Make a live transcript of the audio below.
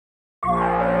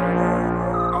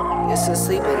Used to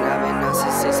sleep and I've been up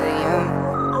since 6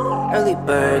 a.m. Early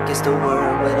bird gets the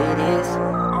word what it is.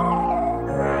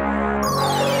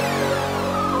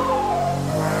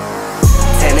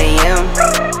 10 a.m.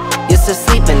 Used to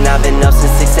sleep and I've been up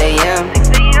since 6 a.m.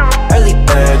 Early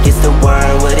bird gets the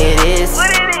word what it is.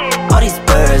 All these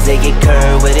birds, they get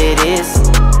curved what it is.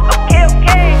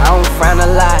 I don't frown a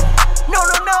lot.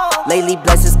 Lately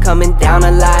blessings coming down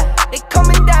a lot.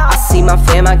 I see my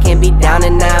fam, I can't be down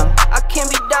and out.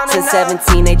 Since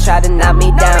 17 they tried to knock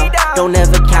me down. Don't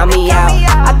ever count me out.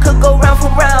 I could go round for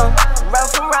round.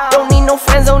 Don't need no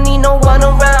friends, don't need no one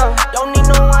around.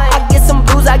 I get some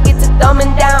blues, I get to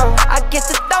thumbing down.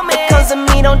 It comes to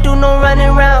me, don't do no running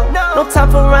around. No time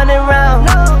for running around.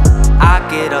 I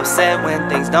get upset when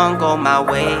things don't go my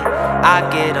way. I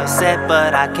get upset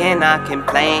but I cannot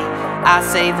complain. I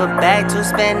save a bag to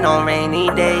spend on rainy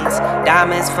days.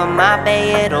 Diamonds for my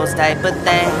bae, those type of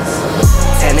things.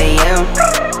 10 a.m.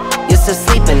 Used to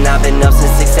sleep and I've been up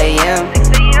since 6 a.m.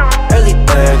 Early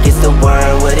bird gets the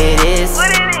word what it is.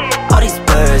 All these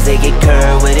birds, they get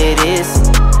curved what it is.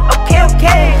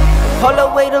 Okay. Hold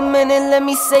up, wait a minute, let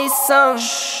me say something.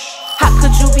 How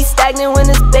could you be stagnant when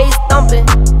it's bass thumping?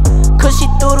 Cause she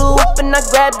threw the hoop and I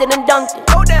grabbed it and dunked it.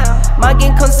 My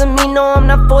game comes to me, no, I'm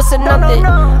not forcing nothing.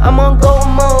 I'm on go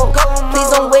mode, please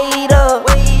don't wait up.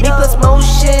 Me plus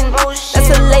motion, that's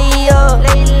a layup.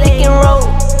 Pick and roll,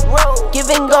 give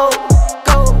and go.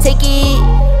 Take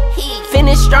it,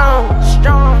 finish strong.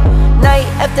 Night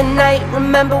after night,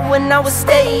 remember when I would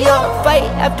stay up. Fight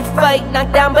after fight,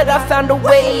 knocked down but I found a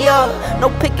way up. No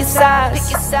picking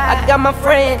sides, I got my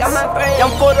friends,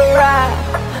 down for the ride,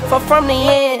 far from the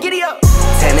end.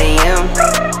 10 a.m.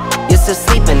 Used to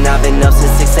sleep and I've been up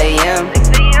since 6 a.m.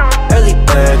 Early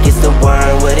bird gets the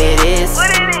word what it is.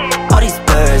 All these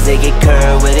birds, they get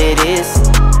curved what it is.